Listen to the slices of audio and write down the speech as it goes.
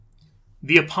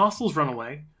The apostles run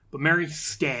away, but Mary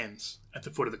stands at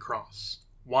the foot of the cross.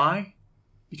 Why?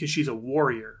 Because she's a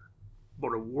warrior, but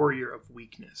a warrior of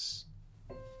weakness.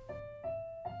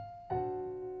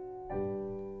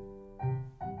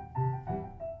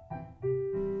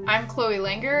 I'm Chloe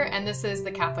Langer, and this is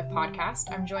the Catholic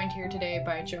Podcast. I'm joined here today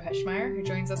by Joe Heschmeyer, who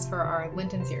joins us for our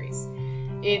Lenten series.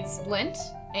 It's Lent,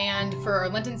 and for our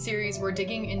Lenten series, we're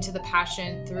digging into the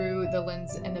Passion through the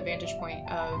lens and the vantage point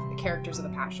of the characters of the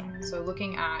Passion. So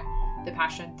looking at the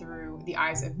Passion through the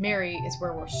eyes of Mary is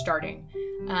where we're starting.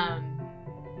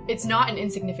 It's not an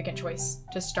insignificant choice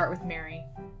to start with Mary.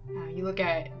 You look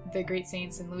at the great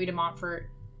saints and Louis de Montfort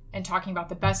and talking about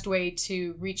the best way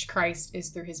to reach Christ is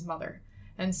through his mother.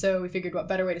 And so we figured what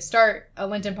better way to start a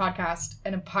Lenten podcast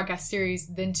and a podcast series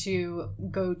than to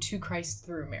go to Christ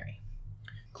through Mary.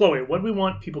 Chloe, what do we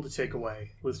want people to take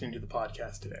away listening to the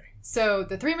podcast today? So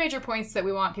the three major points that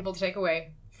we want people to take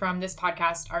away from this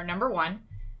podcast are, number one,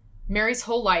 Mary's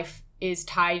whole life is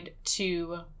tied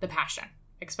to the Passion,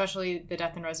 especially the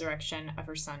death and resurrection of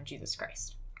her son, Jesus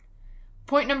Christ.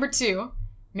 Point number two,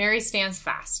 Mary stands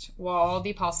fast while all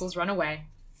the apostles run away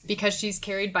because she's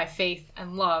carried by faith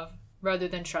and love rather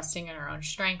than trusting in her own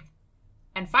strength.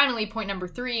 And finally, point number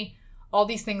three, all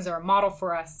these things are a model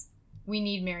for us. We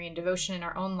need Mary in devotion in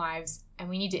our own lives, and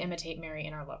we need to imitate Mary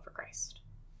in our love for Christ.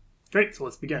 Great, so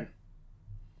let's begin.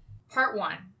 Part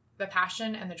one, the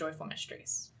Passion and the Joyful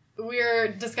Mysteries. We're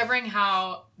discovering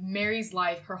how Mary's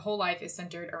life, her whole life, is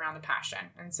centered around the Passion.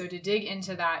 And so to dig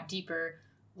into that deeper,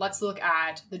 let's look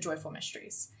at the Joyful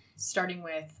Mysteries, starting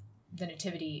with the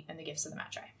Nativity and the gifts of the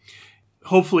Magi.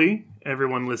 Hopefully,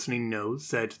 everyone listening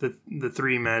knows that the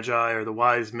three Magi, or the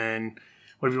wise men,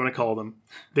 whatever you want to call them,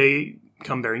 they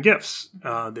come bearing gifts.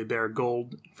 They bear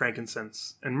gold,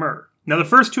 frankincense, and myrrh. Now, the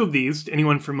first two of these, to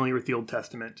anyone familiar with the Old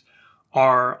Testament,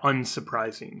 are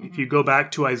unsurprising. Mm-hmm. If you go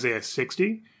back to Isaiah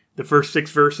 60, the first 6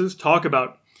 verses talk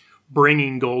about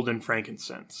bringing gold and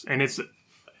frankincense. And it's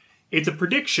a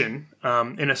prediction,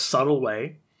 in a subtle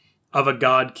way, of a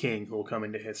God king who will come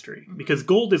into history. Mm-hmm. Because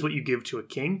gold is what you give to a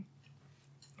king,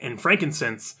 and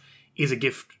frankincense is a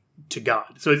gift to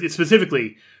God. So it's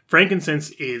specifically,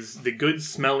 frankincense is the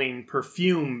good-smelling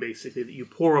perfume, basically, that you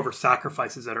pour over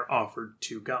sacrifices that are offered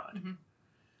to God. Mm-hmm.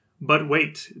 But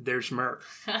wait, there's myrrh.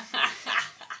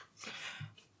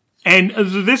 And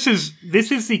this is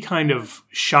the kind of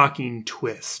shocking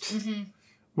twist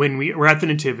when we're at the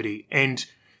Nativity. And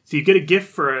so you get a gift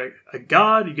for a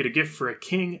god, you get a gift for a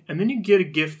king, and then you get a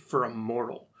gift for a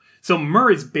mortal. So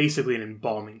myrrh is basically an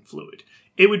embalming fluid.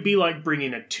 It would be like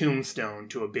bringing a tombstone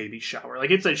to a baby shower.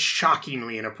 Like, it's a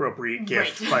shockingly inappropriate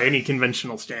gift by any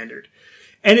conventional standard.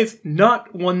 And it's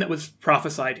not one that was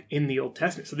prophesied in the Old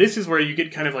Testament. So this is where you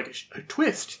get kind of like a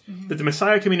twist, that the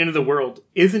Messiah coming into the world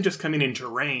isn't just coming in to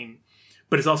reign,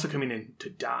 but is also coming in to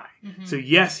die. Mm-hmm. So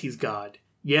yes, he's God.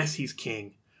 Yes, he's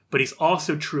king. But he's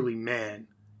also truly man.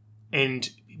 And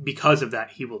because of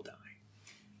that, he will die.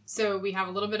 So we have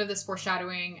a little bit of this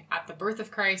foreshadowing at the birth of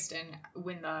Christ and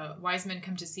when the wise men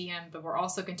come to see him, but we're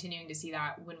also continuing to see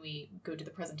that when we go to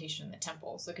the presentation in the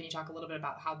temple. So can you talk a little bit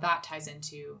about how that ties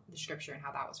into the scripture and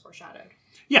how that was foreshadowed?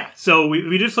 Yeah, so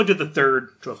we just looked at the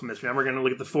third joyful mystery, and we're going to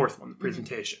look at the fourth one, the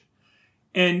presentation.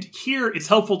 Mm-hmm. And here, it's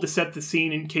helpful to set the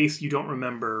scene in case you don't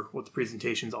remember what the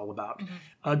presentation's all about.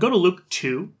 Mm-hmm. Go to Luke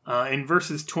 2, in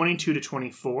verses 22 to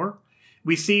 24.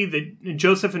 We see that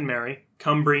Joseph and Mary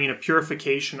come bringing a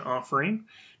purification offering.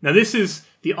 Now, this is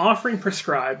the offering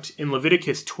prescribed in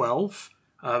Leviticus 12,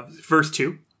 verse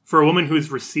 2, for a woman who has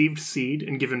received seed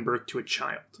and given birth to a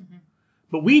child. Mm-hmm.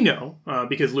 But we know,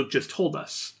 because Luke just told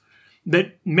us,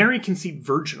 that Mary conceived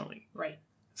virginally. Right.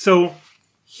 So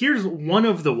here's one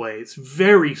of the ways,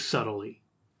 very subtly,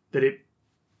 that it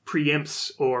preempts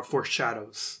or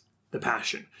foreshadows the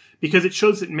Passion. Because it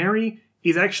shows that Mary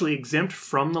is actually exempt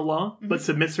from the law, but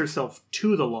submits herself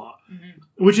to the law,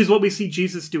 which is what we see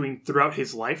Jesus doing throughout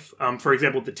his life. For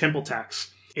example, the temple tax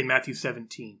in Matthew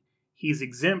 17. He's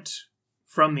exempt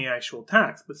from the actual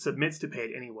tax, but submits to pay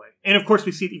it anyway. And of course,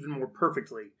 we see it even more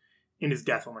perfectly in his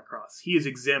death on the cross. He is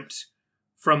exempt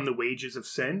from the wages of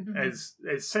sin as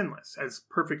sinless, as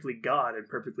perfectly God and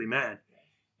perfectly man.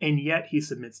 And yet he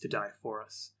submits to die for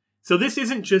us. So this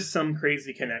isn't just some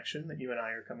crazy connection that you and I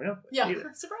are coming up with. Yeah,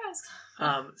 either.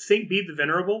 Surprise. St. Bede the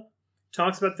Venerable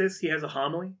talks about this. He has a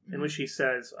homily in which he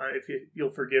says, if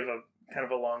you'll forgive a kind of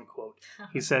a long quote,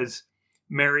 he says,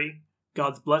 Mary,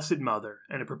 God's blessed mother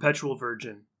and a perpetual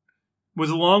virgin, was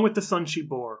along with the son she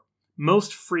bore,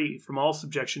 most free from all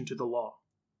subjection to the law.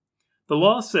 The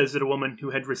law says that a woman who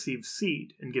had received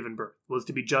seed and given birth was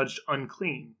to be judged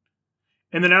unclean,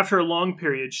 and that after a long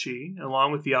period she,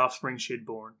 along with the offspring she had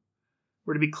borne,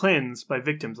 were to be cleansed by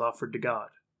victims offered to God.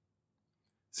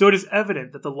 So it is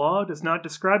evident that the law does not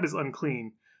describe as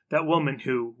unclean that woman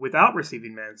who, without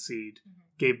receiving man's seed,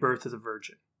 gave birth as a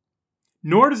virgin.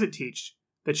 Nor does it teach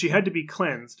that she had to be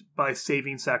cleansed by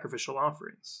saving sacrificial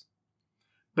offerings.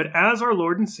 But as our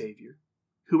Lord and Savior,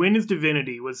 who in his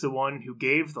divinity was the one who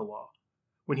gave the law,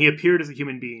 when he appeared as a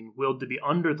human being, willed to be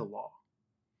under the law,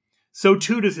 so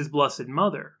too does his blessed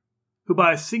mother, who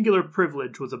by a singular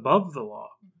privilege was above the law,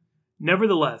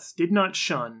 nevertheless did not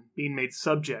shun being made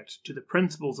subject to the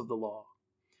principles of the law,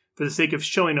 for the sake of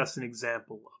showing us an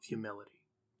example of humility.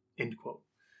 End quote.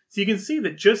 So you can see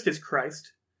that just as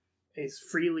Christ is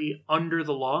freely under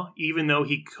the law, even though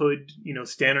he could,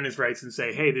 stand on his rights and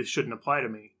say, hey, this shouldn't apply to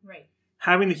me. Right.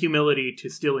 Having the humility to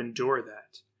still endure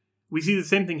that. We see the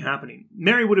same thing happening.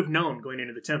 Mary would have known going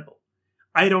into the temple.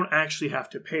 I don't actually have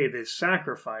to pay this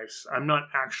sacrifice. I'm not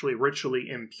actually ritually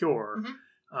impure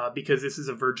because this is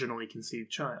a virginally conceived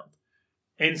child.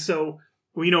 And so,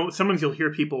 sometimes you'll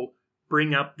hear people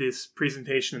bring up this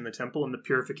presentation in the temple and the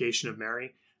purification of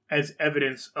Mary as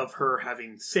evidence of her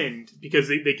having sinned, because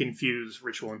they confuse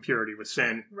ritual impurity with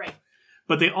sin. Right.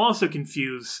 But they also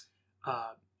confuse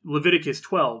Leviticus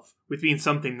 12 with being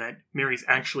something that Mary's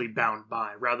actually bound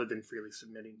by rather than freely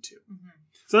submitting to. Mm-hmm.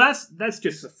 So that's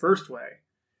just the first way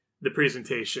the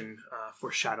presentation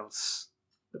foreshadows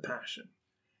the passion.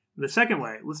 The second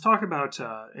way, let's talk about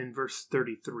in verse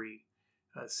 33,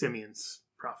 Simeon's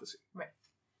prophecy. Right.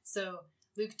 So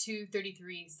Luke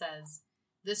 2:33 says,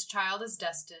 "This child is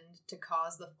destined to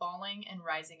cause the falling and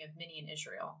rising of many in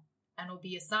Israel, and will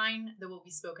be a sign that will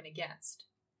be spoken against,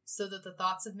 so that the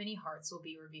thoughts of many hearts will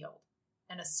be revealed,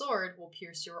 and a sword will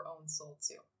pierce your own soul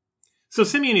too." So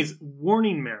Simeon is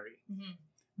warning Mary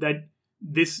that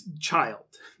this child,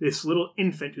 this little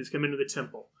infant who's come into the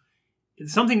temple,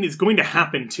 something is going to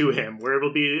happen to him where it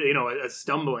will be, a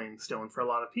stumbling stone for a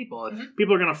lot of people.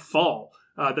 People are going to fall.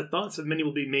 The thoughts of many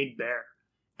will be made bare.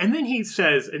 And then he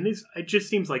says, and this, it just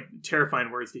seems like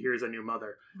terrifying words to hear as a new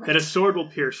mother, that a sword will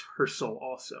pierce her soul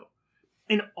also.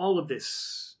 And all of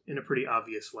this, in a pretty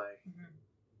obvious way,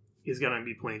 is going to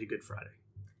be pointing to Good Friday.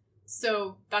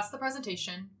 So that's the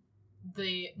presentation.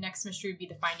 The next mystery would be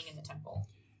the finding in the temple.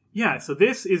 Yeah, so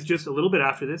this is just a little bit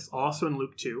after this, also in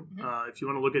Luke 2. If you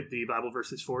want to look at the Bible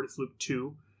verses for it, it's Luke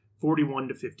 2, 41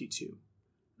 to 52.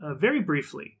 Very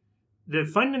briefly, the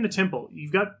finding in the temple,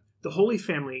 you've got the Holy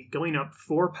Family going up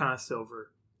for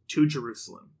Passover to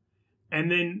Jerusalem.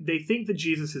 And then they think that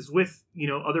Jesus is with,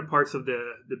 other parts of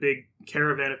the big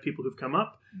caravan of people who've come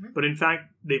up. But in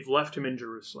fact, they've left him in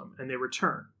Jerusalem and they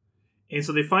return. And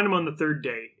so they find him on the third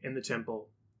day in the temple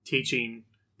teaching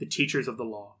the teachers of the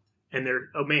law. And they're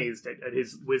amazed at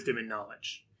his wisdom and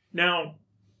knowledge. Now,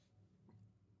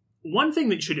 one thing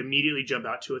that should immediately jump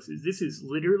out to us is this is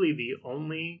literally the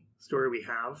only story we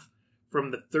have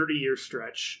from the 30-year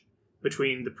stretch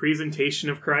between the presentation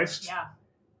of Christ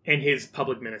and his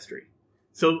public ministry.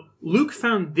 So Luke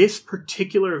found this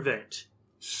particular event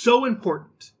so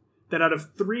important that out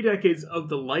of 3 decades of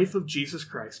the life of Jesus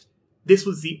Christ, this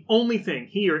was the only thing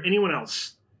he or anyone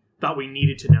else thought we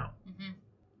needed to know.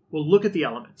 Well, look at the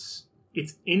elements.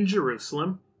 It's in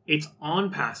Jerusalem, it's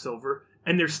on Passover,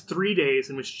 and there's 3 days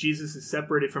in which Jesus is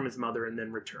separated from his mother and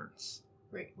then returns.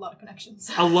 Right, a lot of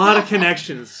connections. A lot of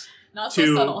connections Not to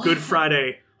so subtle. Good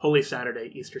Friday, Holy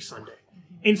Saturday, Easter Sunday.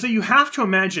 And so you have to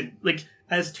imagine,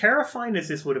 as terrifying as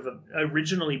this would have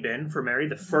originally been for Mary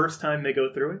the first time they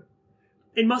go through it,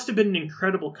 it must have been an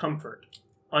incredible comfort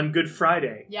on Good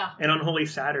Friday and on Holy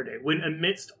Saturday, when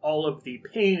amidst all of the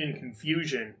pain and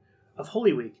confusion of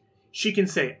Holy Week, she can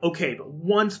say, okay, but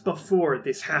once before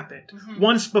this happened,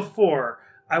 once before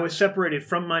I was separated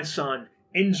from my son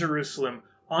in Jerusalem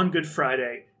on Good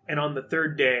Friday, and on the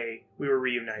third day we were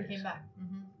reunited. Came back.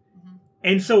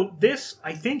 And so this,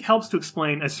 I think, helps to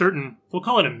explain a certain, we'll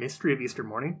call it a mystery of Easter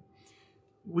morning,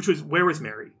 which was, where was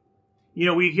Mary?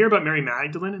 We hear about Mary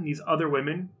Magdalene and these other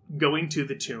women going to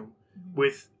the tomb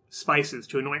with spices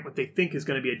to anoint what they think is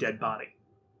going to be a dead body.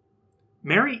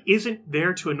 Mary isn't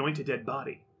there to anoint a dead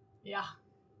body. Yeah.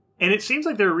 And it seems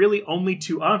like there are really only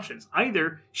 2 options.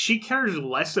 Either she cares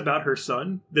less about her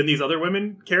son than these other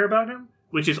women care about him,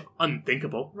 which is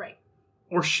unthinkable. Right.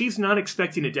 Or she's not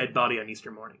expecting a dead body on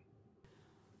Easter morning.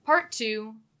 Part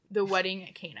 2, the wedding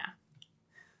at Cana.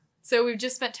 So we've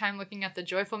just spent time looking at the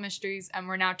joyful mysteries, and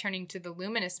we're now turning to the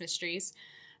luminous mysteries.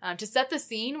 To set the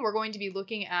scene, we're going to be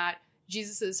looking at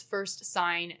Jesus' first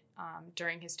sign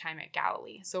during his time at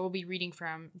Galilee. So we'll be reading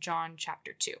from John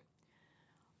chapter 2.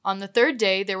 On the 3rd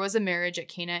day, there was a marriage at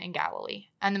Cana in Galilee,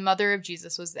 and the mother of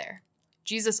Jesus was there.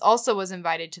 Jesus also was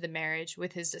invited to the marriage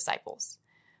with his disciples.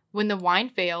 When the wine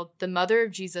failed, the mother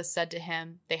of Jesus said to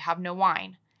him, "They have no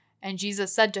wine." And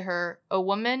Jesus said to her, "O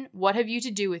woman, what have you to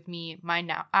do with me? My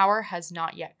hour has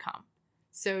not yet come."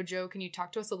 So, Joe, can you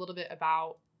talk to us a little bit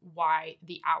about why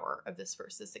the hour of this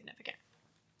verse is significant?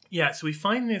 Yeah, so we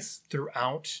find this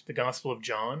throughout the Gospel of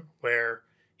John, where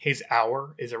his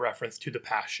hour is a reference to the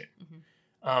Passion.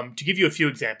 To give you a few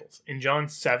examples, in John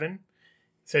 7,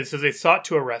 it says, "So they sought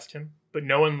to arrest him, but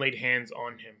no one laid hands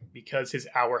on him, because his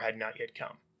hour had not yet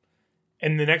come."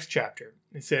 In the next chapter,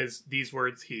 it says, "These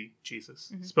words he,"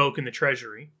 Jesus, "spoke in the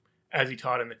treasury, as he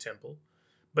taught in the temple,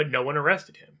 but no one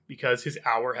arrested him, because his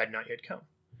hour had not yet come."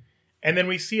 And then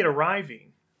we see it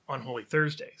arriving on Holy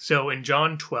Thursday. So in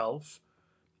John 12,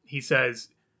 he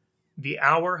says, "The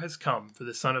hour has come for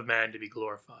the Son of Man to be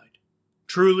glorified.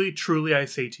 Truly, truly, I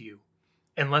say to you,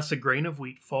 unless a grain of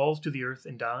wheat falls to the earth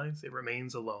and dies, it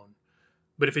remains alone.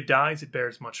 But if it dies, it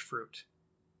bears much fruit."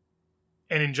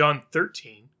 And in John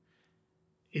 13,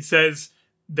 it says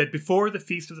that before the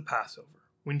feast of the Passover,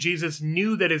 when Jesus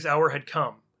knew that his hour had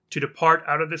come to depart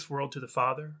out of this world to the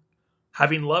Father,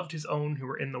 having loved his own who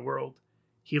were in the world,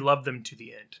 he loved them to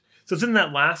the end. So it's in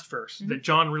that last verse that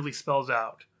John really spells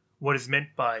out what is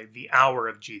meant by the hour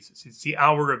of Jesus. It's the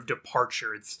hour of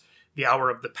departure. It's the hour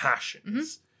of the Passion.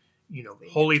 It's,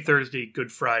 Holy Thursday,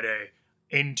 Good Friday,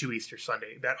 into Easter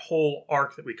Sunday. That whole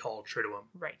arc that we call Triduum.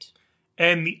 Right.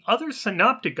 And the other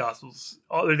synoptic gospels,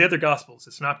 or the other gospels,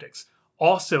 the synoptics,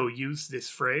 also use this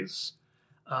phrase.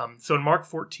 So in Mark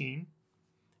 14,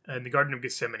 in the Garden of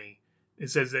Gethsemane, it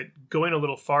says that going a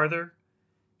little farther,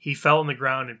 he fell on the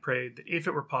ground and prayed that if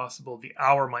it were possible, the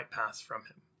hour might pass from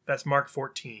him. That's Mark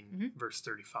 14, verse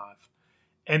 35.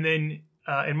 And then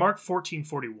in Mark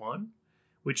 14:41,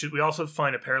 which we also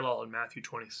find a parallel in Matthew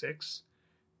 26,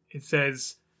 it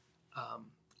says,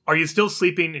 "Are you still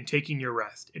sleeping and taking your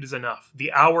rest? It is enough.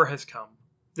 The hour has come.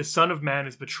 The Son of Man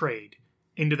is betrayed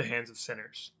into the hands of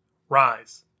sinners.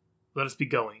 Rise, let us be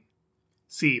going.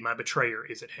 See, my betrayer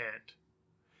is at hand."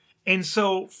 And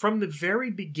so from the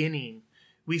very beginning,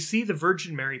 we see the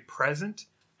Virgin Mary present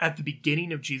at the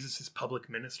beginning of Jesus' public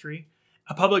ministry,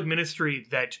 a public ministry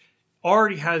that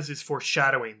already has this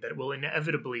foreshadowing that it will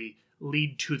inevitably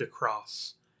lead to the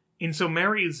cross. And so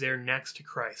Mary is there next to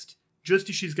Christ, just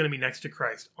as she's going to be next to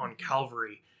Christ on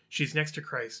Calvary. She's next to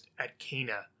Christ at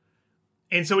Cana.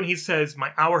 And so when he says,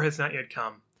 "My hour has not yet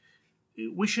come,"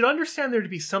 we should understand there to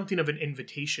be something of an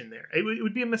invitation there. It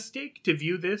would be a mistake to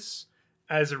view this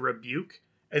as a rebuke,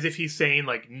 as if he's saying,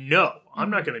 like, "No, I'm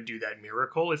not going to do that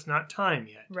miracle. It's not time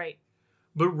yet." Right.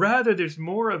 But rather, there's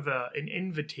more of an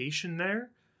invitation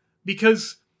there,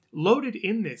 because loaded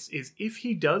in this is, if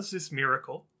he does this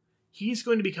miracle, he's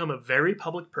going to become a very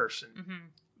public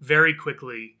person very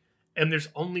quickly, and there's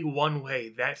only one way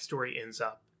that story ends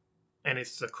up, and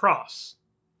it's the cross.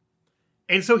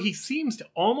 And so he seems to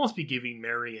almost be giving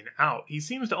Mary an out. He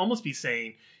seems to almost be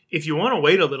saying, if you want to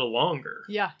wait a little longer.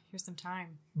 Yeah, here's some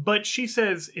time. But she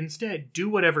says, instead, do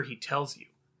whatever he tells you.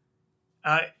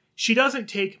 She doesn't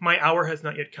take "my hour has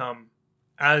not yet come"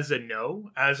 as a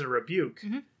no, as a rebuke.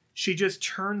 She just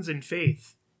turns in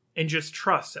faith and just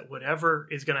trusts that whatever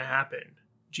is going to happen,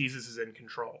 Jesus is in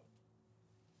control.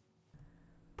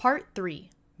 Part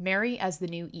 3, Mary as the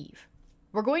New Eve.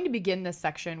 We're going to begin this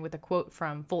section with a quote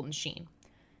from Fulton Sheen.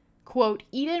 Quote,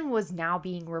 "Eden was now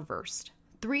being reversed.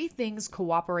 3 things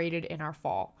cooperated in our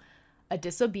fall: a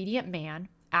disobedient man,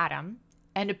 Adam,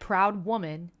 and a proud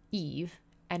woman, Eve,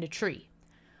 and a tree.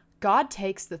 God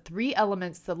takes the 3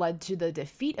 elements that led to the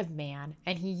defeat of man,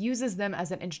 and he uses them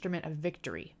as an instrument of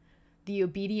victory: the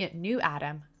obedient new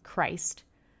Adam, Christ,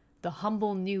 the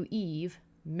humble new Eve,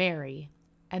 Mary,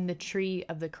 and the tree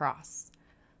of the cross."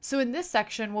 So in this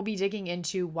section, we'll be digging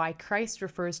into why Christ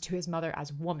refers to his mother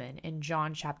as woman in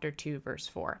John chapter 2, verse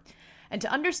 4. And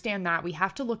to understand that, we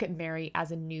have to look at Mary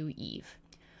as a new Eve.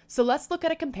 So let's look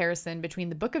at a comparison between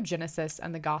the book of Genesis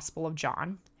and the Gospel of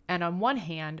John. And on one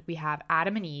hand, we have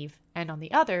Adam and Eve, and on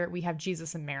the other, we have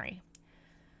Jesus and Mary.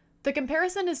 The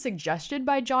comparison is suggested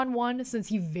by John 1, since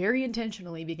he very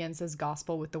intentionally begins his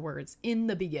gospel with the words, "in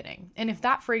the beginning." And if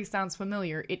that phrase sounds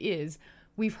familiar, it is.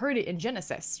 We've heard it in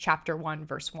Genesis chapter 1,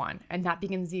 verse 1, and that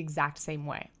begins the exact same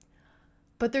way.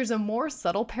 But there's a more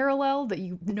subtle parallel that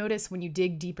you notice when you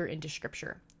dig deeper into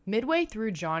Scripture. Midway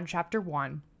through John chapter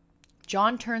 1,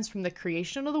 John turns from the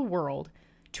creation of the world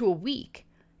to a week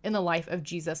in the life of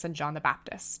Jesus and John the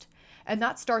Baptist. And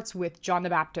that starts with John the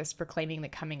Baptist proclaiming the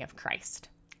coming of Christ.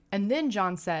 And then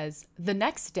John says, the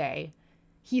next day,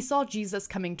 he saw Jesus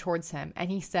coming towards him,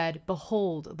 and he said,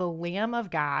 "Behold, the Lamb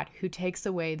of God who takes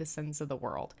away the sins of the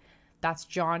world." That's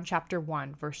John chapter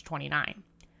 1, verse 29.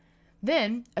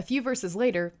 Then, a few verses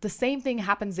later, the same thing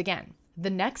happens again. The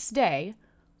next day,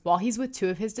 while he's with 2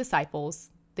 of his disciples,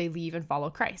 they leave and follow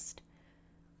Christ.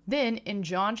 Then in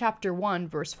John chapter 1,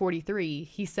 verse 43,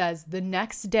 he says the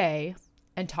next day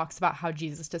and talks about how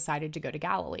Jesus decided to go to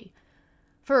Galilee.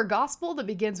 For a gospel that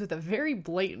begins with a very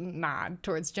blatant nod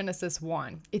towards Genesis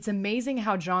 1, it's amazing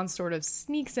how John sort of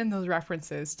sneaks in those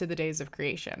references to the days of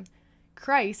creation.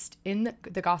 Christ, in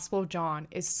the Gospel of John,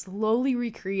 is slowly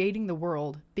recreating the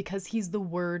world because he's the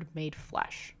Word made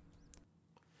flesh.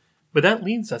 But that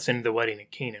leads us into the wedding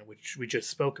at Cana, which we just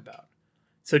spoke about.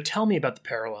 So tell me about the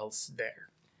parallels there.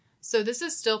 So this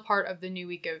is still part of the new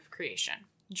week of creation.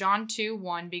 John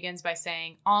 2:1 begins by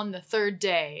saying, on the 3rd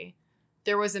day,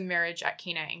 there was a marriage at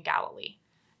Cana in Galilee.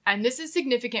 And this is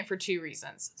significant for 2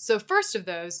 reasons. So first of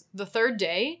those, the 3rd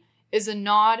day is a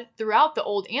nod throughout the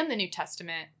Old and the New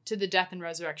Testament to the death and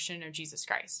resurrection of Jesus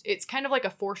Christ. It's kind of like a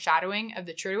foreshadowing of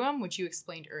the Triduum, which you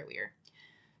explained earlier.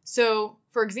 So,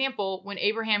 for example, when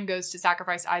Abraham goes to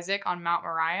sacrifice Isaac on Mount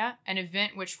Moriah, an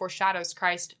event which foreshadows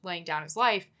Christ laying down his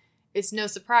life, it's no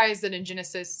surprise that in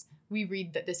Genesis we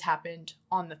read that this happened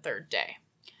on the 3rd day.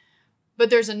 But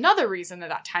there's another reason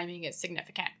that timing is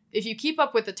significant. If you keep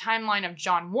up with the timeline of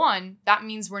John 1, that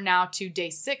means we're now to day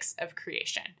 6 of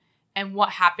creation. And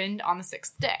what happened on the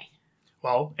 6th day?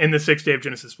 Well, in the 6th day of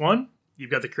Genesis 1,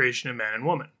 you've got the creation of man and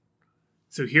woman.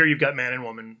 So here you've got man and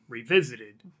woman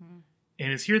revisited. Mm-hmm.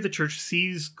 And it's here the church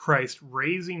sees Christ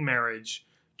raising marriage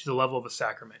to the level of a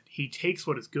sacrament. He takes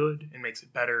what is good and makes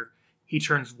it better. He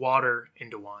turns water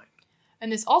into wine.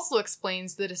 And this also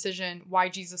explains the decision why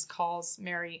Jesus calls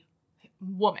Mary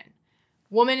woman.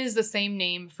 Woman is the same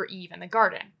name for Eve in the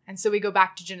garden. And so we go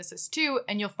back to Genesis 2,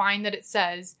 and you'll find that it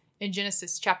says in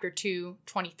Genesis chapter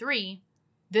 2:23,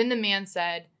 then the man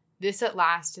said, this at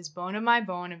last is bone of my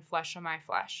bone and flesh of my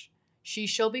flesh. She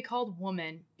shall be called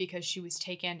woman because she was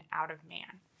taken out of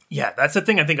man. Yeah, that's the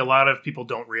thing I think a lot of people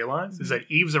don't realize, is that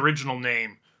Eve's original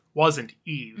name wasn't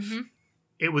Eve. Mm-hmm.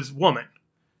 It was woman.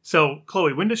 So,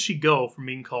 Chloe, when does she go from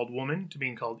being called woman to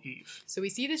being called Eve? So we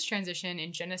see this transition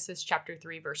in Genesis chapter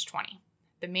 3, verse 20.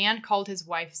 The man called his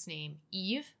wife's name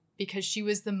Eve because she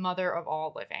was the mother of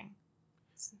all living.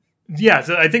 Yeah,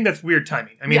 so I think that's weird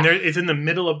timing. I mean, it's in the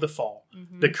middle of the fall.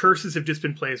 Mm-hmm. The curses have just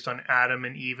been placed on Adam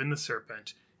and Eve and the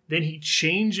serpent. Then he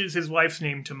changes his wife's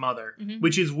name to mother,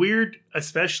 which is weird,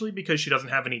 especially because she doesn't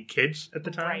have any kids at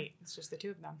the time. Right, it's just the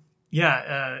 2 of them.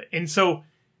 Yeah, and so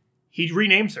he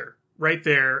renames her right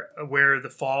there where the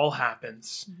fall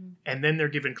happens. Mm-hmm. And then they're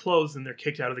given clothes and they're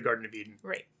kicked out of the Garden of Eden.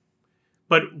 Right.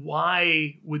 But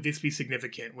why would this be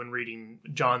significant when reading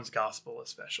John's Gospel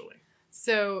especially?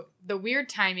 So the weird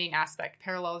timing aspect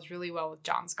parallels really well with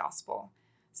John's Gospel.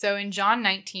 So in John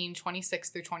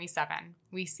 19:26-27,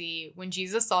 we see, when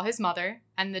Jesus saw his mother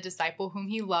and the disciple whom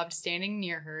he loved standing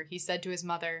near her, he said to his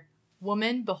mother,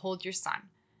 woman, behold your son.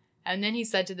 And then he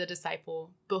said to the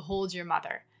disciple, behold your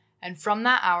mother. And from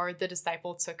that hour, the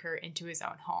disciple took her into his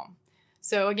own home.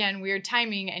 So again, weird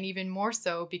timing, and even more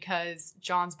so because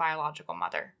John's biological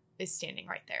mother is standing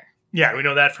right there. Yeah, we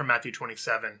know that from Matthew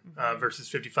 27, verses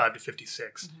 55 to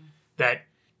 56, that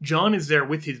John is there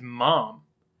with his mom,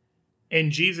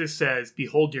 and Jesus says,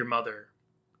 behold your mother,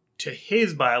 to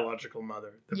his biological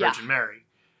mother, the Virgin Mary.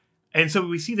 And so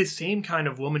we see the same kind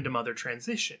of woman-to-mother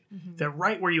transition, that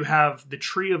right where you have the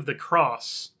tree of the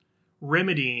cross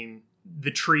remedying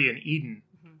the tree in Eden,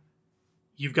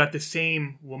 you've got the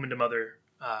same woman-to-mother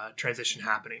transition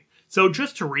happening. So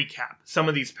just to recap some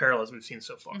of these parallels we've seen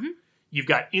so far. You've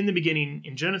got in the beginning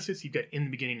in Genesis, you've got in the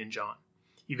beginning in John.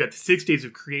 You've got the 6 days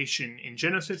of creation in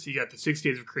Genesis, you've got the 6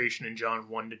 days of creation in John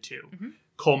 1-2,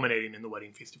 culminating in the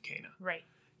wedding feast of Cana. Right.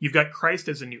 You've got Christ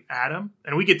as a new Adam,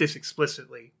 and we get this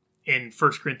explicitly in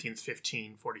 1 Corinthians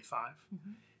 15:45.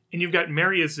 And you've got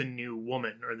Mary as the new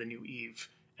woman, or the new Eve,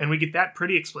 and we get that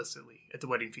pretty explicitly at the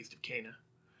wedding feast of Cana.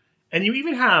 And you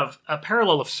even have a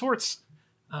parallel of sorts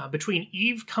between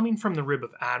Eve coming from the rib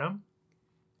of Adam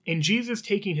and Jesus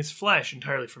taking his flesh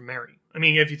entirely from Mary. I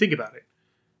mean, if you think about it,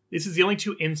 this is the only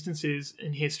 2 instances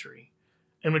in history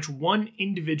in which one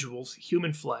individual's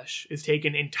human flesh is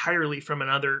taken entirely from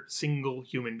another single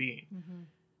human being,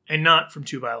 and not from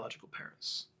 2 biological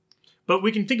parents. But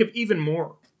we can think of even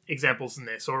more examples in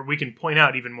this, or we can point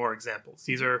out even more examples.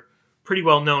 These are pretty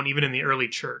well known even in the early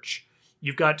church.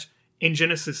 You've got, in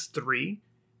Genesis 3,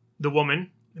 the woman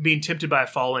being tempted by a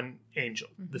fallen angel,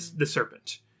 the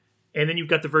serpent. And then you've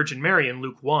got the Virgin Mary in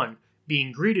Luke 1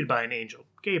 being greeted by an angel,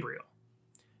 Gabriel.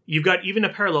 You've got even a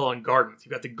parallel in gardens.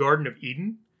 You've got the Garden of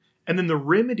Eden, and then the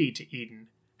remedy to Eden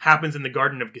happens in the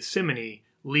Garden of Gethsemane,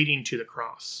 leading to the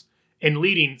cross, and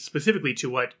leading specifically to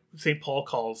what St. Paul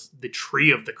calls the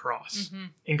tree of the cross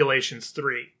in Galatians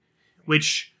 3,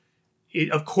 which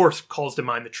it, of course, calls to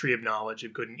mind the tree of knowledge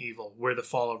of good and evil, where the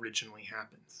fall originally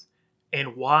happens.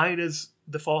 And why does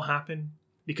the fall happen?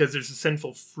 Because there's a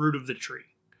sinful fruit of the tree.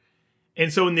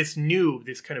 And so in this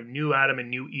kind of new Adam and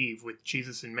new Eve with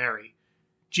Jesus and Mary,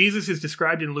 Jesus is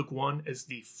described in Luke 1 as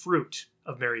the fruit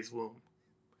of Mary's womb.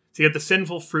 So you have the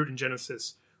sinful fruit in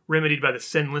Genesis remedied by the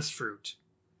sinless fruit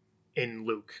in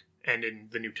Luke and in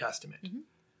the New Testament.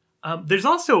 Mm-hmm. There's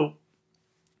also,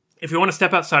 if we want to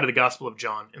step outside of the Gospel of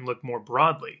John and look more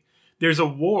broadly, there's a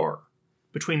war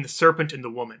between the serpent and the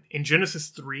woman. In Genesis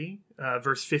 3,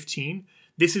 verse 15,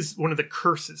 this is one of the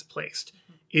curses placed,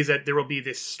 is that there will be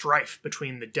this strife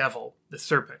between the devil, the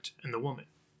serpent, and the woman.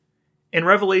 In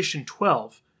Revelation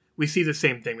 12, we see the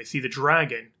same thing. We see the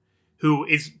dragon, who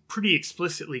is pretty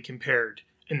explicitly compared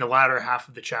in the latter half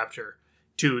of the chapter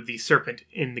to the serpent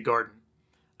in the garden,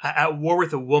 at war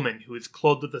with a woman who is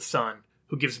clothed with the sun,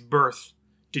 who gives birth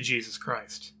to Jesus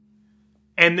Christ.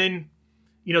 And then,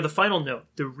 the final note,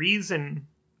 the reason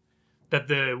that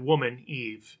the woman,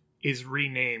 Eve, is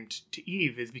renamed to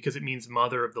Eve is because it means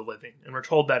mother of the living. And we're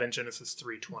told that in Genesis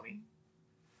 3:20.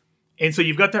 And so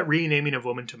you've got that renaming of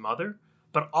woman to mother,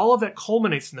 but all of that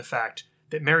culminates in the fact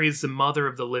that Mary is the mother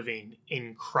of the living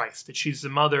in Christ, that she's the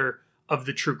mother of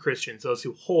the true Christians, those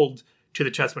who hold to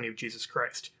the testimony of Jesus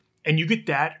Christ. And you get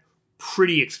that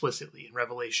pretty explicitly in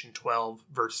Revelation 12,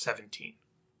 verse 17.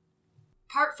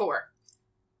 Part 4.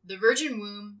 The Virgin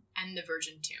Womb and the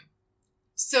Virgin Tomb.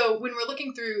 So when we're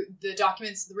looking through the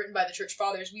documents written by the Church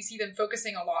Fathers, we see them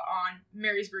focusing a lot on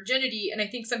Mary's virginity. And I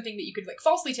think something that you could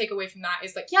falsely take away from that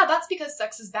is that's because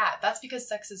sex is bad. That's because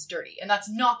sex is dirty. And that's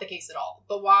not the case at all.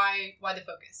 But why the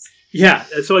focus? Yeah.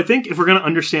 So I think if we're going to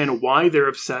understand why they're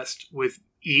obsessed with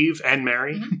Eve and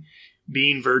Mary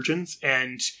being virgins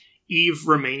and Mary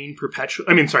remaining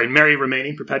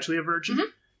perpetually a virgin,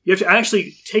 you have to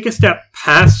actually take a step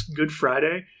past Good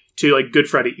Friday to Good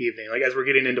Friday evening, as we're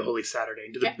getting into Holy Saturday,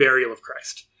 into the burial of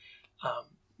Christ.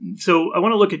 So I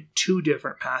want to look at two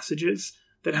different passages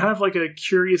that have a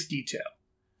curious detail.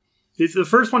 The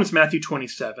first one is Matthew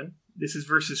 27. This is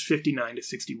verses 59 to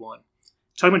 61.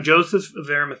 Talking about Joseph of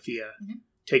Arimathea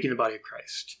taking the body of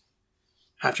Christ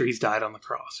after he's died on the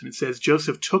cross. And it says,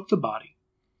 Joseph took the body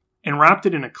and wrapped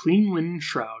it in a clean linen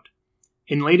shroud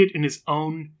and laid it in his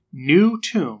own new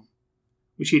tomb,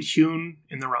 which he had hewn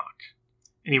in the rock.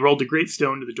 And he rolled a great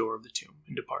stone to the door of the tomb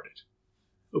and departed.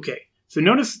 Okay, so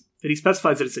notice that he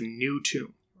specifies that it's a new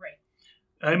tomb.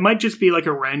 Right. It might just be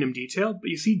a random detail, but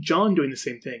you see John doing the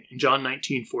same thing in John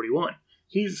 19:41.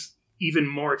 He's even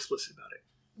more explicit about it.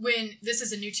 When this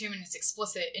is a new tomb and it's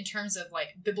explicit, in terms of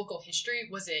biblical history,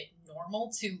 was it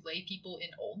normal to lay people in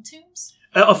old tombs?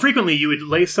 Frequently, you would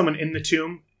lay someone in the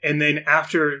tomb, and then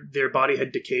after their body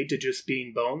had decayed to just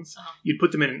being bones, you'd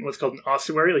put them in what's called an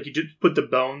ossuary. You just put the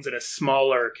bones in a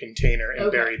smaller container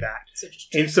and bury that.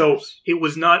 So it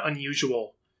was not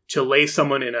unusual to lay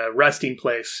someone in a resting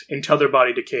place until their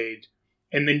body decayed,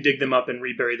 and then dig them up and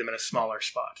rebury them in a smaller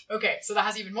spot. Okay, so that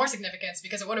has even more significance,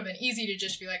 because it would have been easy to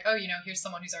just be here's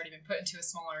someone who's already been put into a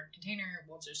smaller container,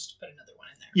 we'll just put another one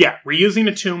in there. Yeah, reusing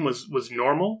a tomb was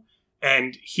normal.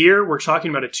 And here we're talking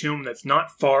about a tomb that's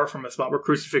not far from a spot where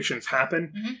crucifixions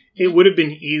happen. It would have been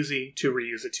easy to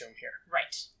reuse a tomb here.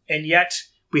 Right. And yet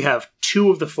we have 2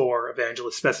 of the 4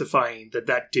 evangelists specifying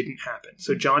that didn't happen.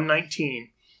 So John 19,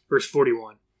 verse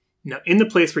 41. Now, in the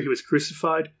place where he was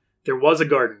crucified, there was a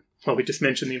garden. Well, we just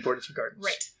mentioned the importance of gardens.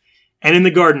 Right. And in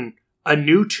the garden, a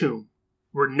new tomb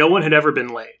where no one had ever been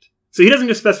laid. So he doesn't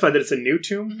just specify that it's a new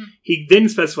tomb. He then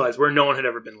specifies where no one had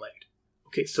ever been laid.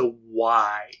 Okay, so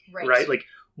why? Right?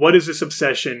 What is this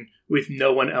obsession with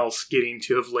no one else getting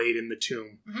to have laid in the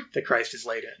tomb that Christ is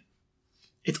laid in?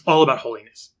 It's all about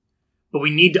holiness. But we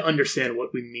need to understand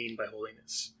what we mean by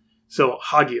holiness. So,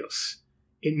 hagios,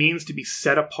 it means to be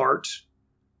set apart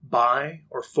by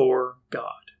or for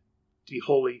God. To be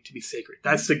holy, to be sacred.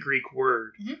 That's the Greek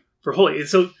word for holy. And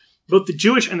so, both the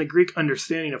Jewish and the Greek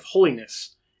understanding of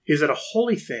holiness is that a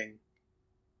holy thing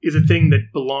is a thing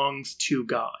that belongs to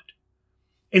God.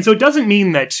 And so it doesn't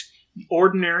mean that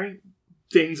ordinary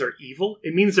things are evil.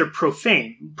 It means they're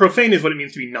profane. Profane is what it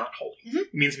means to be not holy.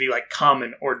 It means to be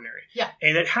common, ordinary. Yeah.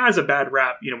 And it has a bad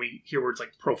rap. We hear words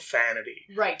like profanity.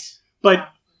 Right. But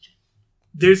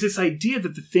there's this idea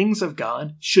that the things of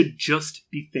God should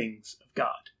just be things of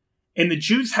God. And the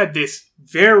Jews had this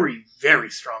very, very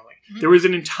strongly. There was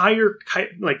an entire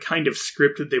kind of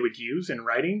script that they would use in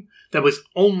writing that was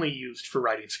only used for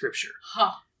writing scripture.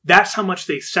 That's how much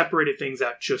they separated things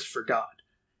out just for God.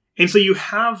 And so you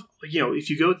have, if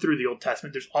you go through the Old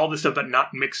Testament, there's all this stuff about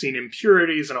not mixing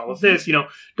impurities and all of this,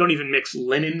 don't even mix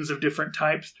linens of different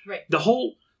types. Right. The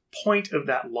whole point of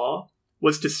that law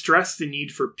was to stress the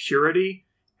need for purity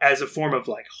as a form of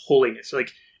like holiness.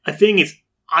 Like a thing is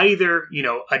either,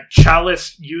 a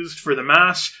chalice used for the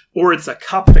Mass, or it's a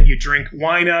cup that you drink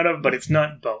wine out of, but it's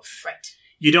not both. Right.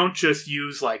 You don't just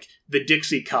use like the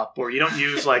Dixie cup, or you don't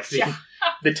use like Yeah.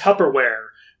 the Tupperware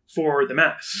for the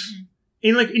Mass. Mhm.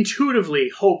 And like intuitively,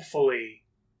 hopefully,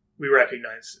 we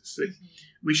recognize this. That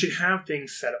we should have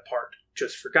things set apart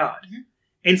just for God. Mhm.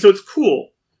 And so it's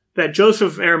cool that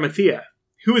Joseph of Arimathea,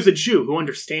 who is a Jew who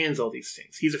understands all these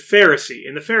things, he's a Pharisee,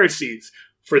 and the Pharisees,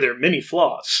 for their many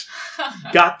flaws,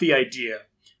 got the idea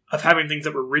of having things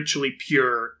that were ritually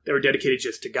pure, that were dedicated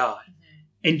just to God.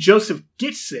 And Joseph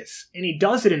gets this, and he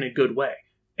does it in a good way.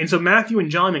 And so Matthew and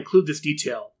John include this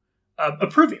detail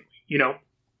approvingly,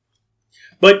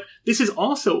 But this is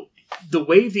also the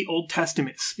way the Old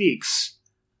Testament speaks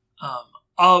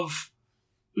of,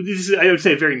 this is, I would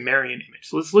say, a very Marian image.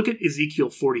 So let's look at Ezekiel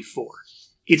 44.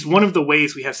 It's one of the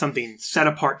ways we have something set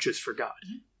apart just for God.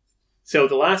 Mm-hmm. So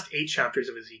the last 8 chapters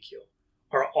of Ezekiel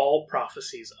are all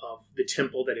prophecies of the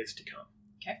temple that is to come.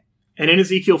 Okay. And in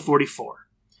Ezekiel 44,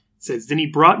 it says, "Then he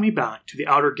brought me back to the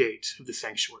outer gate of the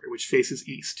sanctuary, which faces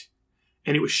east,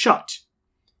 and it was shut.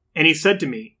 And he said to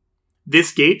me,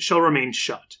 'This gate shall remain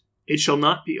shut. It shall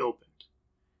not be opened,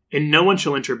 and no one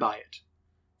shall enter by it.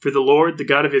 For the Lord, the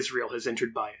God of Israel, has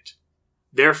entered by it.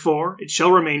 Therefore it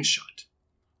shall remain shut.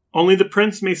 Only the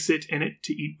prince may sit in it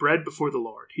to eat bread before the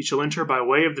Lord. He shall enter by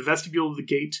way of the vestibule of the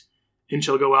gate, and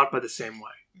shall go out by the same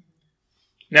way.'"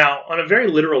 Now, on a very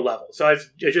literal level, so I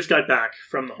just got back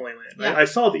from the Holy Land. Yeah. I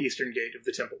saw the eastern gate of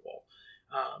the temple wall.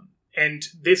 And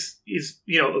this is,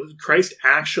 Christ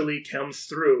actually comes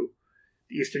through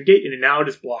the eastern gate, and now it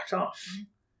is blocked off.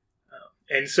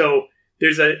 Mm-hmm. And so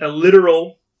there's a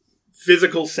literal,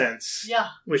 physical sense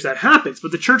which that happens.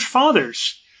 But the church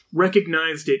fathers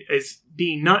recognized it as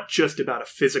being not just about a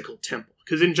physical temple.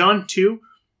 Because in John 2,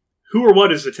 who or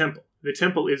what is the temple? The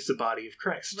temple is the body of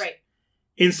Christ. Right.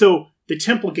 And so the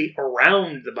temple gate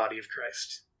around the body of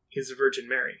Christ is the Virgin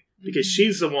Mary, because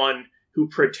she's the one who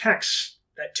protects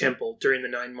that temple during the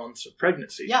 9 months of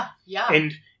pregnancy. Yeah, yeah.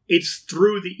 And it's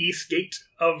through the east gate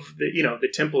of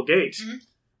the temple gate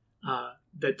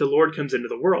that the Lord comes into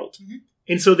the world. Mm-hmm.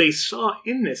 And so they saw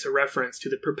in this a reference to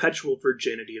the perpetual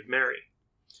virginity of Mary.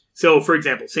 So, for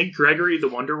example, St. Gregory the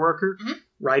Wonder Worker,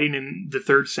 writing in the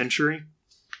 3rd century,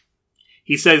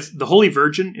 he says, "The Holy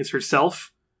Virgin is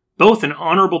herself both an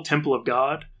honorable temple of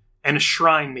God and a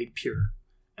shrine made pure,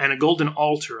 and a golden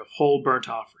altar of whole burnt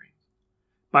offering.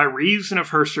 By reason of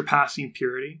her surpassing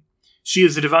purity, she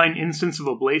is a divine incense of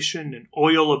oblation and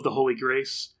oil of the holy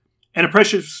grace, and a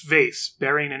precious vase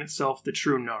bearing in itself the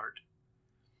true nard.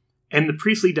 And the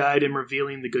priestly diadem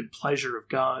revealing the good pleasure of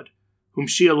God, whom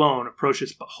she alone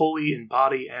approaches but holy in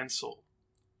body and soul.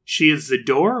 She is the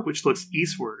door which looks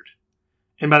eastward,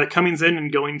 and by the comings in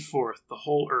and going forth, the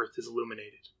whole earth is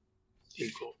illuminated."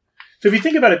 End quote. So if you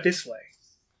think about it this way,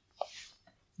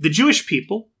 the Jewish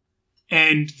people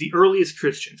and the earliest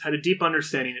Christians had a deep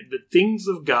understanding that the things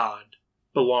of God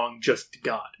belong just to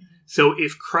God. So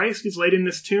if Christ is laid in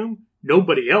this tomb,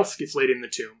 nobody else gets laid in the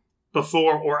tomb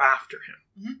before or after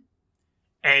him.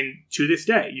 And to this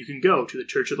day, you can go to the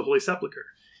Church of the Holy Sepulchre,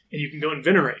 and you can go and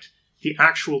venerate the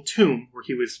actual tomb where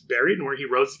he was buried and where he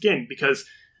rose again, because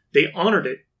they honored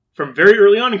it from very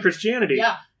early on in Christianity.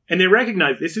 Yeah. And they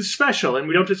recognize this is special, and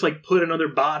we don't just put another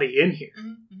body in here.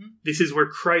 Mm-hmm. This is where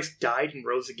Christ died and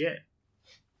rose again.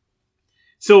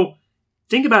 So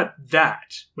think about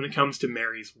that when it comes to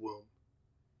Mary's womb.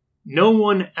 No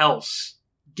one else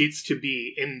gets to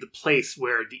be in the place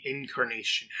where the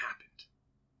incarnation happened.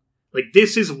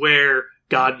 This is where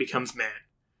God becomes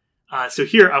man. So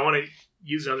here I want to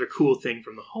use another cool thing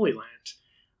from the Holy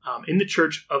Land. In the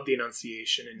Church of the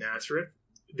Annunciation in Nazareth,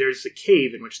 there's a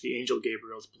cave in which the angel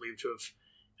Gabriel is believed to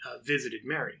have visited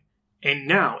Mary. And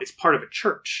now it's part of a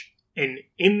church. And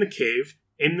in the cave,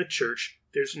 in the church,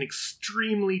 there's an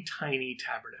extremely tiny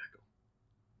tabernacle.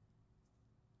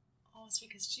 Oh, it's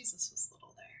because Jesus was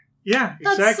little there. Yeah,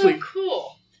 exactly. That's so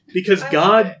cool. Because I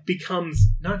God becomes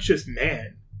not just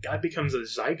man, God becomes a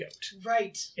zygote.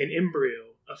 Right. An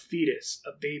embryo, a fetus,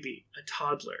 a baby, a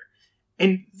toddler.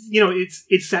 And,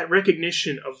 it's that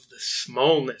recognition of the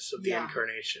smallness of the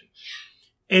incarnation.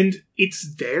 And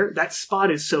it's there. That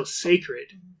spot is so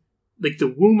sacred.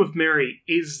 The womb of Mary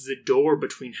is the door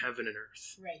between heaven and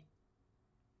earth. Right.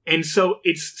 And so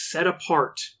it's set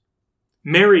apart.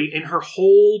 Mary, in her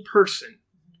whole person,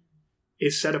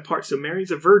 is set apart. So Mary's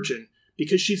a virgin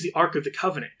because she's the Ark of the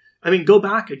Covenant. Go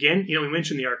back again. We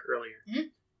mentioned the Ark earlier. Mm-hmm.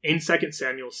 In 2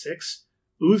 Samuel 6,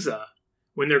 Uzzah,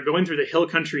 when they're going through the hill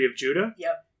country of Judah,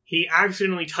 he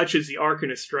accidentally touches the ark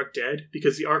and is struck dead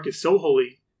because the ark is so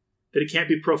holy that it can't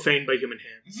be profaned by human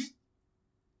hands.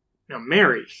 Mm-hmm. Now,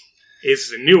 Mary is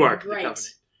the new ark of the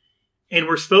covenant. And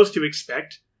we're supposed to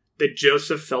expect that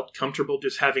Joseph felt comfortable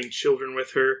just having children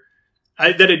with her.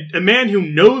 That a man who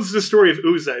knows the story of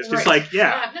Uzzah is just like,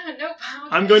 nope.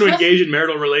 I'm going to engage in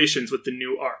marital relations with the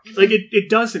new ark. Mm-hmm. Like, it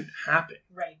doesn't happen.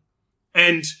 Right.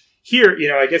 And here,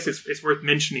 I guess it's worth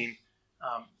mentioning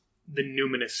the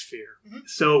numinous fear. Mm-hmm.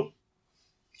 So,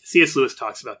 C.S. Lewis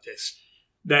talks about this,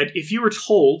 that if you were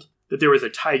told that there was a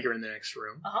tiger in the next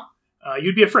room,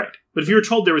 you'd be afraid. But if you were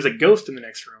told there was a ghost in the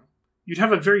next room, you'd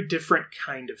have a very different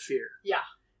kind of fear. Yeah.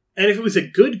 And if it was a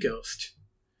good ghost,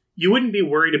 you wouldn't be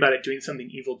worried about it doing something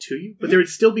evil to you, but there would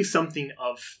still be something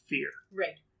of fear.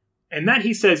 Right. And that,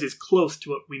 he says, is close to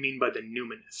what we mean by the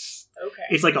numinous. Okay.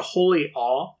 It's like a holy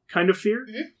awe kind of fear.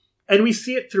 Mm-hmm. And we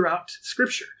see it throughout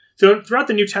Scripture. So throughout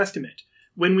the New Testament,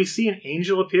 when we see an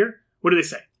angel appear, what do they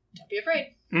say? Don't be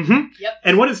afraid. Mm-hmm. Yep.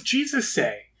 And what does Jesus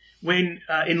say? When,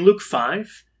 in Luke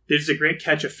 5, there's a great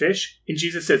catch of fish, and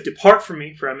Jesus says, Peter says, depart from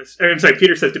me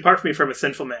from a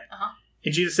sinful man. Uh-huh.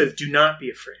 And Jesus says, do not be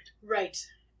afraid. Right.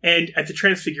 And at the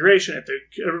transfiguration, at the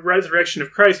resurrection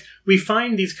of Christ, we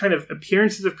find these kind of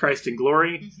appearances of Christ in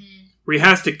glory, where he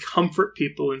has to comfort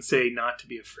people and say not to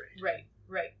be afraid. Right,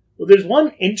 right. Well, there's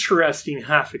one interesting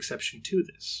half exception to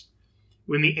this.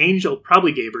 When the angel,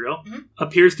 probably Gabriel,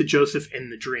 appears to Joseph in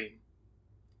the dream,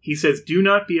 he says, do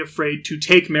not be afraid to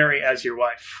take Mary as your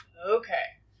wife. Okay.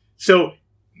 So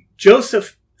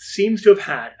Joseph seems to have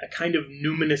had a kind of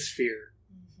numinous fear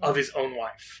of his own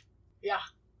wife. Yeah.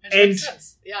 And makes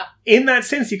sense. Yeah. In that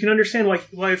sense, you can understand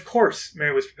why, of course,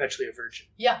 Mary was perpetually a virgin.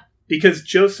 Yeah. Because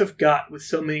Joseph got what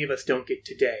so many of us don't get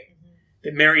today,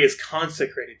 that Mary is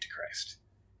consecrated to Christ.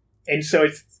 And so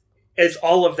it's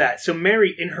all of that. So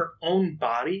Mary, in her own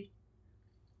body,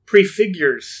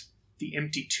 prefigures the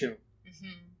empty tomb.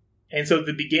 Mm-hmm. And so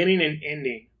the beginning and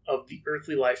ending of the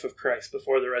earthly life of Christ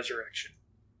before the resurrection.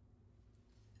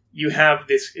 You have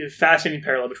this fascinating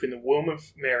parallel between the womb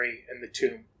of Mary and the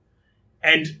tomb.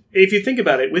 And if you think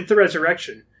about it, with the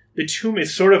resurrection, the tomb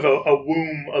is sort of a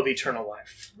womb of eternal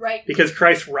life. Right. Because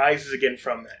Christ rises again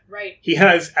from that. Right. He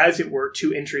has, as it were,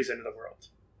 two entries into the world.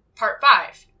 Part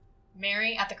 5.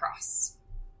 Mary at the cross.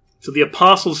 So the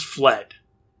apostles fled.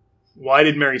 Why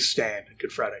did Mary stand at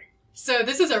Good Friday? So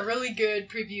this is a really good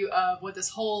preview of what this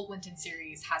whole Lenten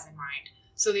series has in mind.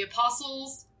 So the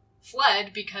apostles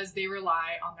fled because they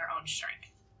rely on their own strength.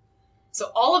 So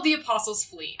all of the apostles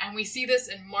flee, and we see this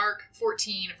in Mark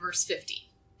 14, verse 50.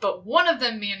 But one of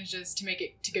them manages to make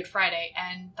it to Good Friday,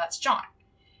 and that's John.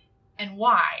 And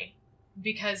why?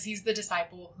 Because he's the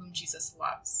disciple whom Jesus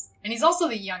loves. And he's also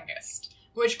the youngest,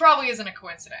 which probably isn't a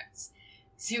coincidence.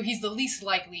 So he's the least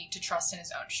likely to trust in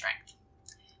his own strength.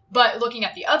 But looking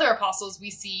at the other apostles,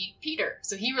 we see Peter.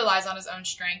 So he relies on his own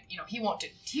strength. He won't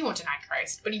deny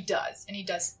Christ, but he does. And he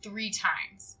does 3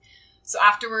 times. So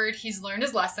afterward, he's learned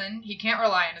his lesson. He can't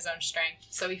rely on his own strength.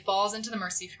 So he falls into the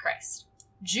mercy of Christ.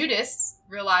 Judas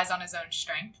relies on his own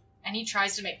strength. And he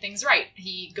tries to make things right.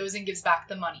 He goes and gives back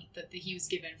the money that he was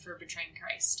given for betraying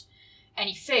Christ. And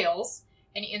he fails.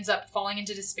 And he ends up falling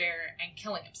into despair and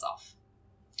killing himself.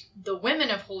 The women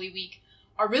of Holy Week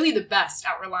are really the best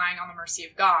at relying on the mercy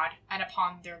of God and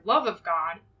upon their love of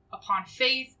God, upon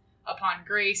faith, upon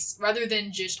grace, rather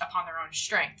than just upon their own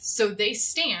strength. So they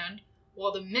stand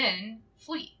while the men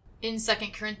flee. In 2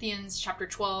 Corinthians chapter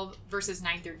 12, verses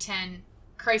 9 through 10,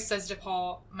 Christ says to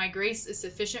Paul, "My grace is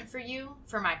sufficient for you,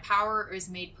 for my power is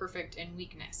made perfect in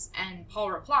weakness." And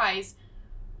Paul replies,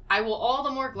 "I will all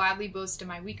the more gladly boast in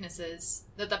my weaknesses,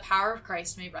 that the power of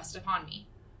Christ may rest upon me.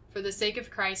 For the sake of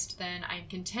Christ, then, I am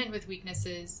content with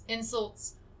weaknesses,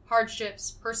 insults, hardships,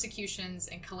 persecutions,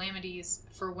 and calamities,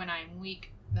 for when I am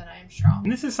weak, then I am strong."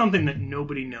 And this is something that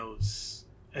nobody knows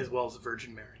as well as the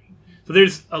Virgin Mary. So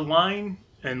there's a line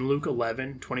in Luke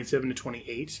 11, 27 to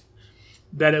 28,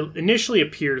 that initially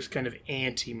appears kind of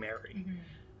anti-Mary. Mm-hmm.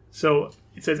 So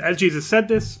it says, "As Jesus said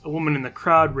this, a woman in the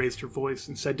crowd raised her voice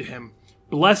and said to him,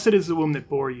 'Blessed is the womb that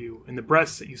bore you, and the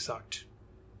breasts that you sucked.'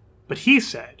 But he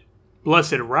said,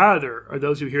 'Blessed rather are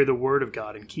those who hear the word of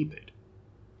God and keep it.'"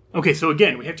 Okay, so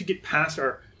again, we have to get past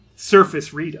our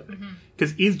surface read of it.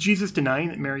 Because is Jesus denying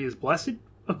that Mary is blessed?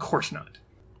 Of course not.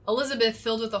 Elizabeth,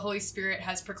 filled with the Holy Spirit,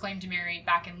 has proclaimed to Mary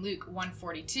back in Luke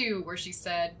 1:42, where she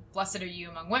said, "Blessed are you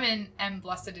among women, and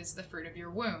blessed is the fruit of your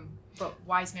womb." But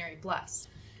why is Mary blessed?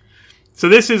 So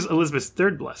this is Elizabeth's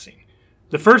third blessing.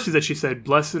 The first is that she said,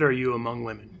 "Blessed are you among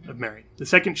women," of Mary. The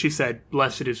second, she said,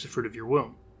 "Blessed is the fruit of your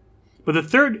womb." But the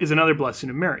third is another blessing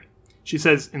of Mary. She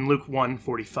says in Luke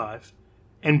 1:45,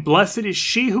 "And blessed is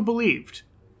she who believed,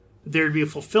 there would be a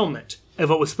fulfillment of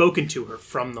what was spoken to her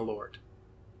from the Lord.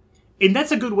 And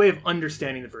that's a good way of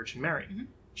understanding the Virgin Mary. Mm-hmm.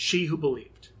 She who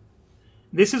believed.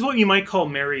 This is what you might call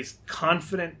Mary's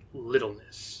confident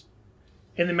littleness.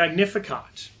 In the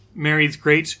Magnificat, Mary's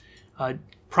great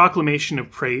proclamation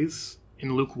of praise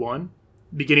in Luke 1,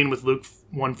 beginning with Luke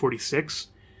 1:46,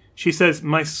 she says,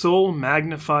 "My soul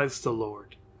magnifies the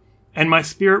Lord, and my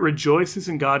spirit rejoices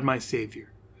in God my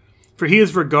Savior, for he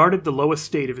has regarded the low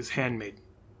estate of his handmaiden.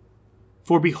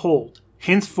 For behold,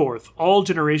 henceforth all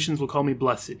generations will call me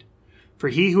blessed, for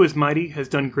he who is mighty has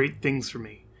done great things for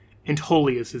me, and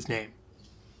holy is his name."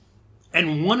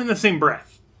 And one in the same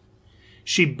breath,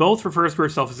 she both refers to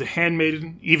herself as a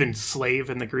handmaiden, even slave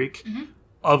in the Greek,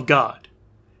 of God,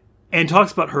 and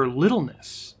talks about her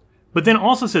littleness, but then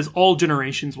also says all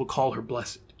generations will call her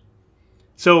blessed.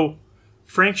 So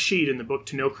Frank Sheed in the book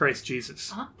To Know Christ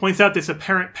Jesus points out this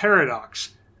apparent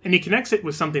paradox, and he connects it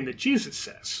with something that Jesus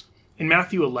says. In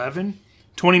Matthew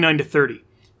 11:29-30,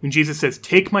 when Jesus says,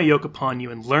 "Take my yoke upon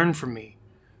you and learn from me,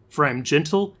 for I am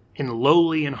gentle and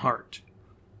lowly in heart,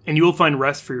 and you will find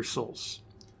rest for your souls.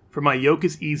 For my yoke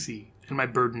is easy and my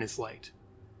burden is light."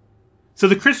 So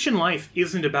the Christian life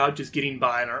isn't about just getting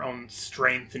by on our own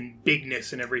strength and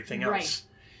bigness and everything else. Right.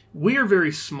 We are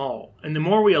very small, and the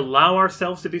more we allow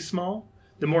ourselves to be small,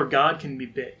 the more God can be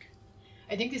big.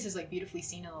 I think this is beautifully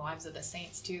seen in the lives of the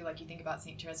saints too. You think about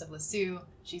Saint Therese of Lisieux.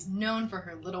 She's known for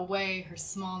her little way, her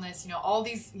smallness. All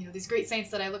these these great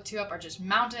saints that I look to up are just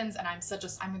mountains, and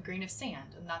I'm a grain of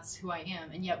sand, and that's who I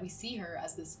am. And yet we see her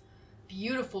as this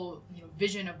beautiful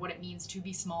vision of what it means to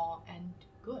be small and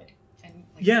good and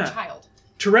a child.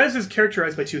 Therese is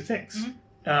characterized by two things: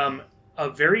 a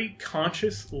very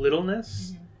conscious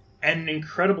littleness and an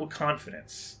incredible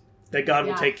confidence that God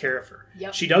will take care of her.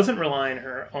 Yep. She doesn't rely on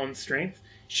her own strength.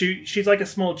 She's like a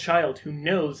small child who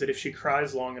knows that if she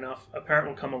cries long enough, a parent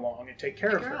will come along and take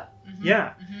care of her.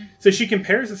 Yeah. So she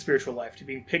compares the spiritual life to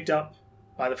being picked up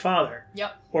by the Father.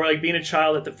 Yep. Or being a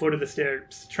child at the foot of the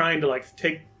stairs, trying to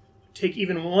take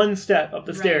even one step up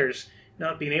the stairs,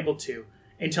 not being able to,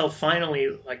 until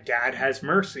finally Dad has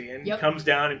mercy and comes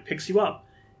down and picks you up.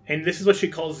 And this is what she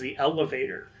calls the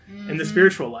elevator in the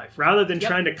spiritual life, rather than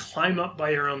trying to climb up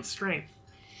by your own strength.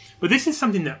 But this is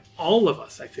something that all of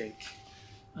us, I think,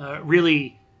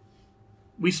 really,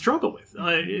 we struggle with.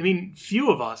 Few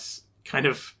of us kind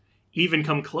of even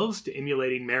come close to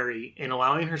emulating Mary in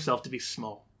allowing herself to be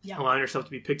small, allowing herself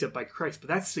to be picked up by Christ. But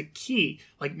that's the key.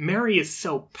 Mary is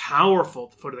so powerful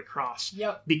at the foot of the cross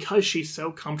because she's so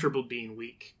comfortable being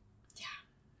weak. Yeah.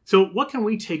 So what can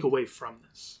we take away from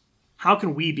this? How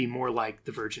can we be more like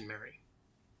the Virgin Mary?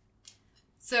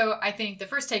 So I think the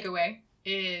first takeaway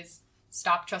is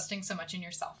stop trusting so much in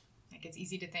yourself. It's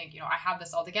easy to think, I have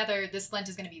this all together. This Lent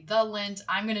is going to be the Lent.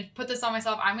 I'm going to put this on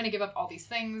myself. I'm going to give up all these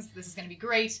things. This is going to be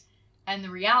great. And the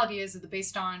reality is that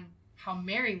based on how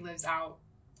Mary lives out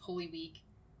Holy Week,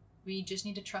 we just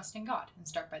need to trust in God and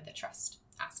start by the trust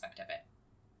aspect of it.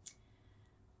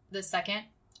 The second,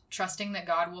 trusting that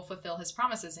God will fulfill his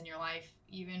promises in your life,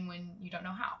 even when you don't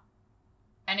know how.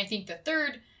 And I think the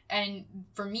third, and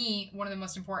for me, one of the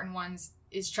most important ones,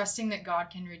 is trusting that God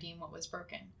can redeem what was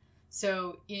broken.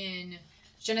 So in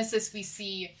Genesis, we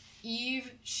see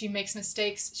Eve, she makes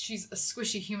mistakes. She's a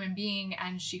squishy human being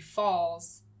and she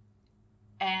falls.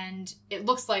 And it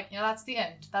looks like, that's the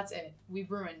end. That's it. We've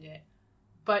ruined it.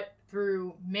 But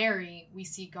through Mary, we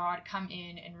see God come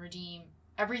in and redeem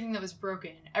everything that was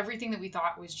broken, everything that we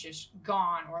thought was just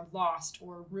gone or lost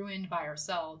or ruined by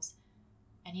ourselves.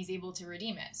 And he's able to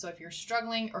redeem it. So if you're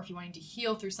struggling or if you're wanting to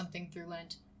heal through something through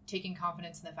Lent, taking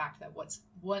confidence in the fact that what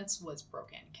once was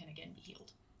broken can again be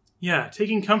healed. Yeah,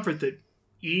 taking comfort that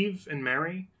Eve and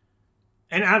Mary,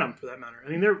 and Adam for that matter,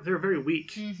 they're very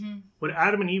weak. Mm-hmm. What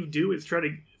Adam and Eve do is try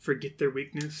to forget their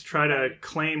weakness, try to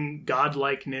claim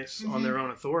godlikeness on their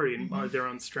own authority and their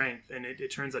own strength, and it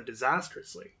turns out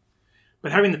disastrously.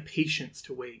 But having the patience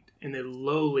to wait and the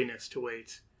lowliness to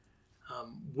wait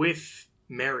with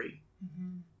Mary,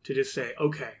 to just say,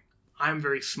 okay, I'm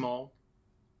very small,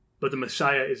 but the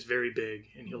Messiah is very big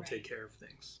and he'll take care of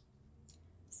things.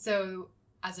 So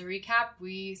as a recap,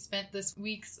 we spent this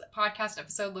week's podcast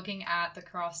episode looking at the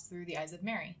cross through the eyes of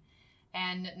Mary.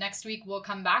 And next week we'll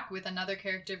come back with another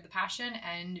character of the Passion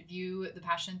and view the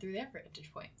Passion through their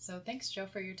vantage point. So thanks, Joe,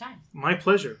 for your time. My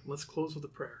pleasure. Let's close with a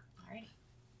prayer. Alrighty.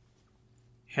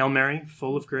 Hail Mary,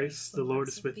 full of grace, the Lord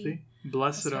is with thee.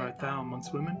 Blessed art thou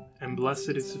amongst women, and blessed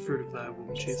is the fruit of thy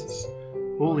womb, Jesus.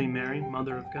 Holy Mary,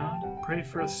 Mother of God, pray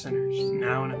for us sinners,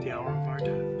 now and at the hour of our death.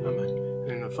 Amen.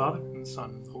 And in the Father, and the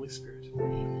Son, and the Holy Spirit.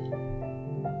 Amen.